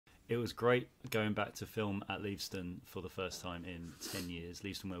It was great going back to film at Leavesden for the first time in 10 years.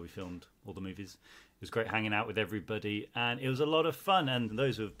 Leavesden, where we filmed all the movies. It was great hanging out with everybody, and it was a lot of fun. And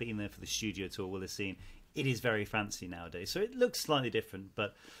those who have been there for the studio tour will have seen it is very fancy nowadays. So it looks slightly different,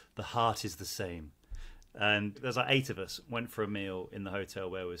 but the heart is the same. And there's like 8 of us, went for a meal in the hotel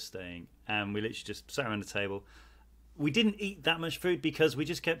where we were staying, and we literally just sat around the table. We didn't eat that much food because we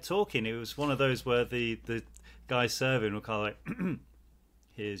just kept talking. It was one of those where the guys serving were kind of like,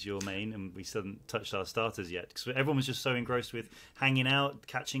 here's your main, and we still hadn't touched our starters yet because everyone was just so engrossed with hanging out,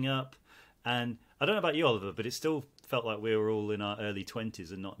 catching up. And I don't know about you, Oliver, but it still felt like we were all in our early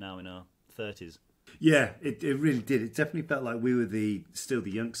 20s and not now in our 30s. Yeah, it really did. It definitely felt like we were still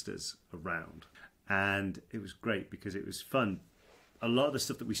the youngsters around, and it was great because it was fun. A lot of the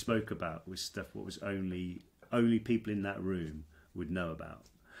stuff that we spoke about was stuff what was only people in that room would know about.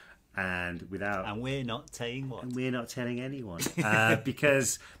 And we're not saying what. And we're not telling anyone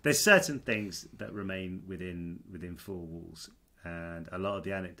because there's certain things that remain within 4 walls, and a lot of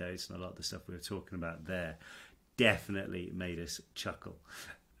the anecdotes and a lot of the stuff we were talking about there definitely made us chuckle.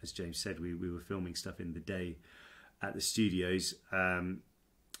 As James said, we were filming stuff in the day at the studios, and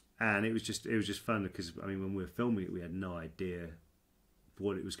it was just fun because I mean when we were filming it, we had no idea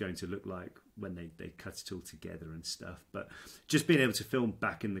what it was going to look like when they cut it all together and stuff. But just being able to film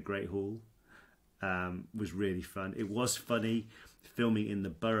back in the Great Hall was really fun. It was funny filming in the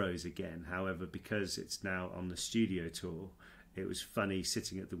Burrows again. However, because it's now on the studio tour, it was funny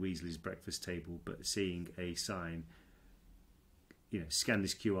sitting at the Weasleys' breakfast table but seeing a sign, scan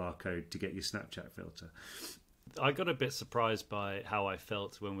this QR code to get your Snapchat filter. I got a bit surprised by how I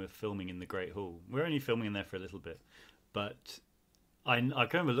felt when we were filming in the Great Hall. We were only filming in there for a little bit, but I can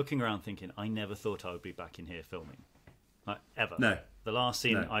remember looking around thinking, I never thought I would be back in here filming. Ever. No. The last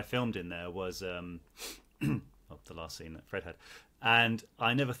scene I filmed in there was the last scene that Fred had. And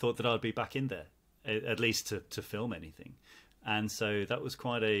I never thought that I would be back in there, at least to film anything. And so that was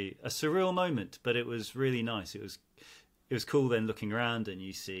quite a surreal moment, but it was really nice. It was cool then looking around and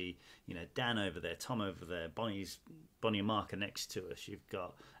you see, Dan over there, Tom over there, Bonnie and Mark are next to us. You've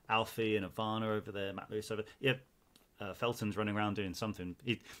got Alfie and Ivana over there, Matt Lewis over there. Yep. Felton's running around doing something.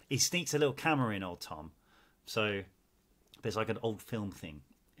 He sneaks a little camera in, old Tom. So there's like an old film thing.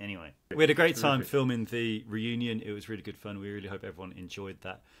 Anyway, we had a great time filming the reunion. It was really good fun. We really hope everyone enjoyed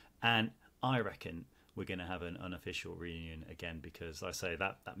that. And I reckon we're going to have an unofficial reunion again because, like I say,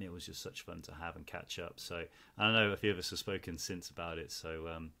 that meal was just such fun to have and catch up. So I know a few of us have spoken since about it.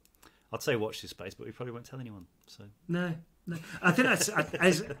 So I'd say watch this space, but we probably won't tell anyone. So No. I think that's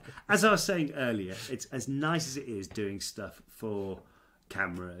as I was saying earlier. It's as nice as it is doing stuff for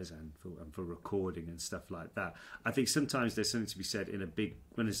cameras and for recording and stuff like that. I think sometimes there's something to be said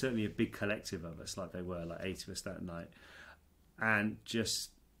when there's certainly a big collective of us, like they were, like 8 of us that night, and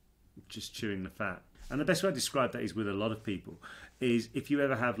just chewing the fat. And the best way to describe that is with a lot of people is if you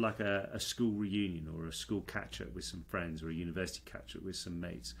ever have like a school reunion or a school catch-up with some friends or a university catch-up with some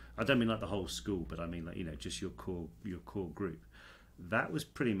mates. I don't mean like the whole school, but I mean like, just your core group. That was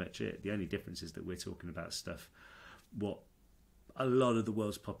pretty much it. The only difference is that we're talking about stuff what a lot of the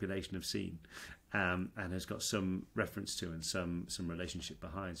world's population have seen and has got some reference to and some relationship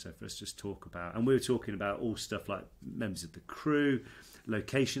behind. So for us just talk about, and we were talking about all stuff like members of the crew,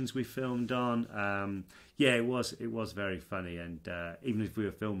 locations we filmed on. It was very funny, and even if we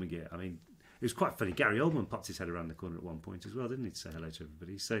were filming it, I mean, it was quite funny. Gary Oldman popped his head around the corner at one point as well, didn't he, to say hello to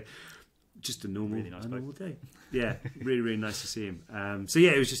everybody? So just a normal, really nice normal day. Yeah, really, really nice to see him.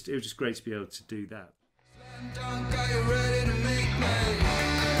 It was just great to be able to do that. Dunk, are you ready to make plans?